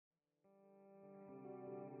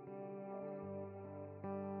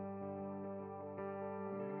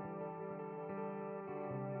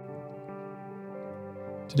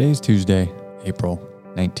Today is Tuesday, April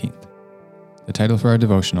 19th. The title for our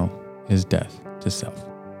devotional is Death to Self.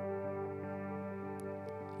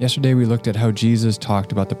 Yesterday we looked at how Jesus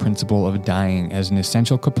talked about the principle of dying as an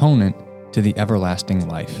essential component to the everlasting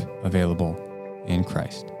life available in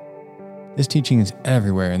Christ. This teaching is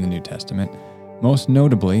everywhere in the New Testament, most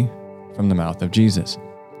notably from the mouth of Jesus.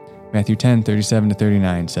 Matthew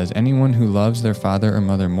 10:37-39 says, "Anyone who loves their father or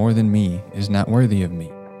mother more than me is not worthy of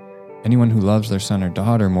me. Anyone who loves their son or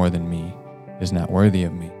daughter more than me is not worthy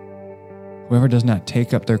of me. Whoever does not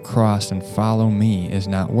take up their cross and follow me is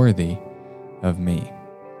not worthy of me.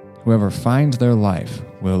 Whoever finds their life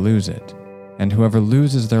will lose it, and whoever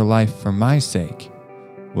loses their life for my sake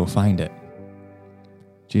will find it."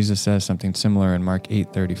 Jesus says something similar in Mark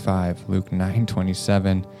 8:35, Luke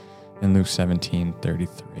 9:27, and Luke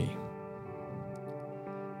 17:33.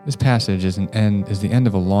 This passage is the end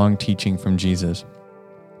of a long teaching from Jesus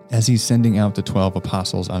as he's sending out the 12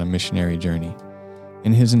 apostles on a missionary journey.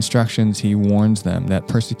 In his instructions, he warns them that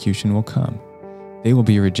persecution will come. They will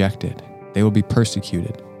be rejected. They will be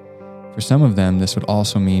persecuted. For some of them, this would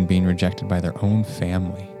also mean being rejected by their own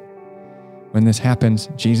family. When this happens,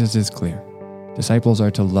 Jesus is clear. Disciples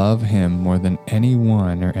are to love him more than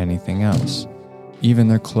anyone or anything else, even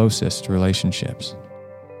their closest relationships.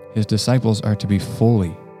 His disciples are to be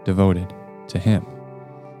fully devoted to him.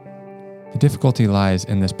 The difficulty lies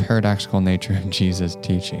in this paradoxical nature of Jesus'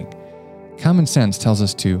 teaching. Common sense tells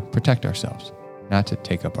us to protect ourselves, not to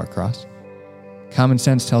take up our cross. Common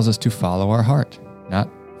sense tells us to follow our heart, not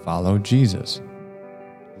follow Jesus.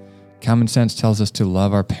 Common sense tells us to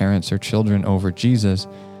love our parents or children over Jesus,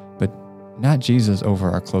 but not Jesus over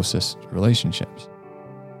our closest relationships.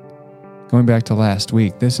 Going back to last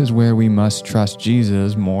week, this is where we must trust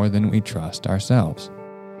Jesus more than we trust ourselves.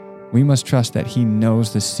 We must trust that he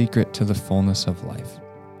knows the secret to the fullness of life.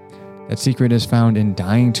 That secret is found in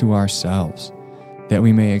dying to ourselves, that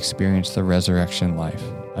we may experience the resurrection life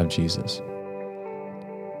of Jesus.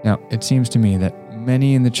 Now, it seems to me that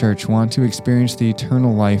many in the church want to experience the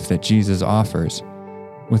eternal life that Jesus offers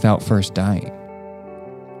without first dying.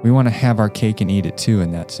 We want to have our cake and eat it too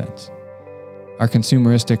in that sense. Our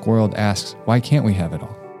consumeristic world asks, why can't we have it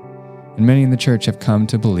all? And many in the church have come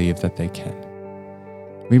to believe that they can.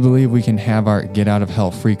 We believe we can have our get out of hell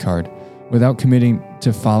free card without committing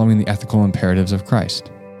to following the ethical imperatives of Christ.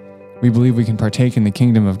 We believe we can partake in the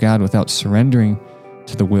kingdom of God without surrendering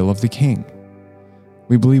to the will of the King.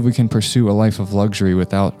 We believe we can pursue a life of luxury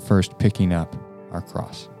without first picking up our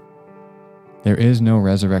cross. There is no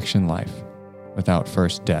resurrection life without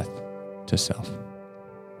first death to self.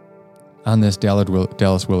 On this,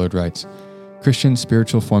 Dallas Willard writes, "Christian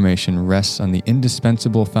spiritual formation rests on the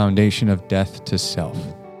indispensable foundation of death to self,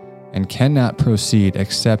 and cannot proceed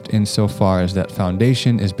except insofar as that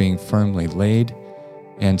foundation is being firmly laid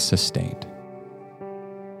and sustained."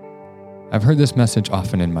 I've heard this message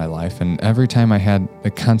often in my life, and every time I had the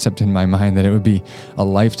concept in my mind that it would be a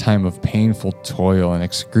lifetime of painful toil and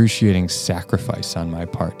excruciating sacrifice on my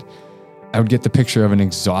part, I would get the picture of an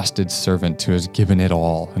exhausted servant who has given it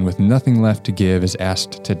all, and with nothing left to give is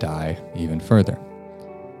asked to die even further.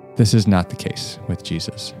 This is not the case with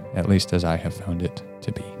Jesus, at least as I have found it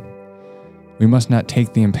to be. We must not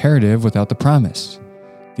take the imperative without the promise.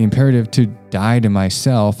 The imperative to die to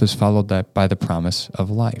myself is followed by the promise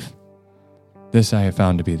of life. This I have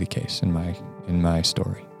found to be the case in my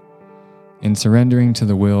story. In surrendering to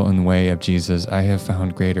the will and way of Jesus, I have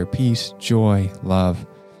found greater peace, joy, love,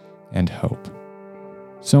 and hope.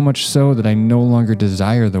 So much so that I no longer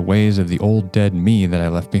desire the ways of the old dead me that I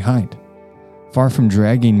left behind. Far from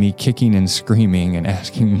dragging me kicking and screaming and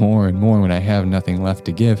asking more and more when I have nothing left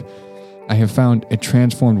to give, I have found a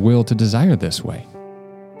transformed will to desire this way.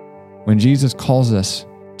 When Jesus calls us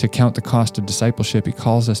to count the cost of discipleship, he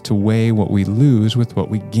calls us to weigh what we lose with what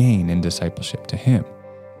we gain in discipleship to him.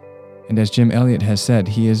 And as Jim Elliot has said,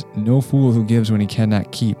 he is no fool who gives when he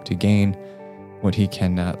cannot keep to gain what he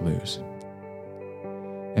cannot lose.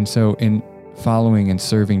 And so in following and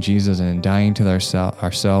serving Jesus and in dying to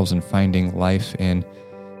ourselves and finding life in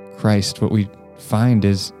Christ, what we find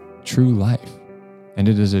is true life, and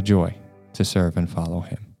it is a joy to serve and follow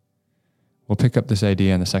him. We'll pick up this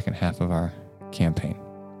idea in the second half of our campaign.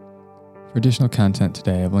 For additional content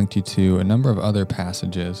today, I've linked you to a number of other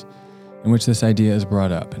passages in which this idea is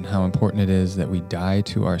brought up and how important it is that we die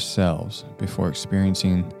to ourselves before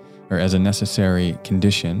experiencing, or as a necessary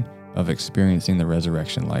condition of experiencing the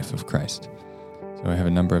resurrection life of Christ. So I have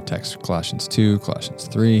a number of texts, Colossians 2, Colossians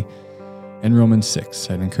 3, and Romans 6.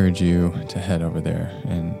 I'd encourage you to head over there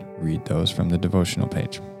and read those from the devotional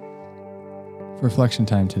page. For reflection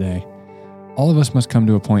time today, All of us must come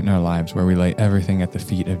to a point in our lives where we lay everything at the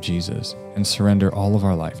feet of Jesus and surrender all of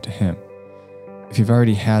our life to Him. If you've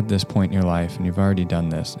already had this point in your life and you've already done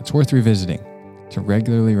this, it's worth revisiting to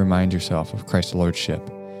regularly remind yourself of Christ's Lordship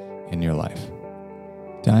in your life.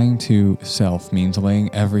 Dying to self means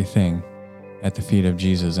laying everything at the feet of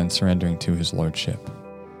Jesus and surrendering to His Lordship.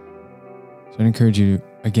 So I encourage you,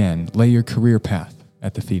 again, lay your career path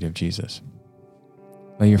at the feet of Jesus.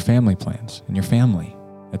 Lay your family plans and your family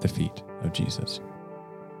at the feet of Jesus.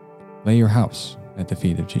 Lay your house at the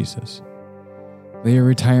feet of Jesus. Lay your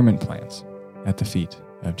retirement plans at the feet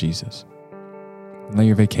of Jesus. Lay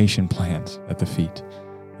your vacation plans at the feet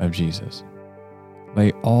of Jesus.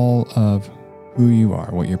 Lay all of who you are,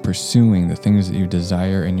 what you're pursuing, the things that you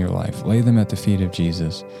desire in your life, lay them at the feet of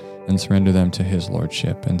Jesus and surrender them to His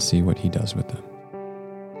Lordship and see what He does with them.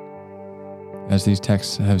 As these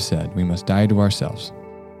texts have said, we must die to ourselves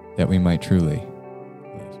that we might truly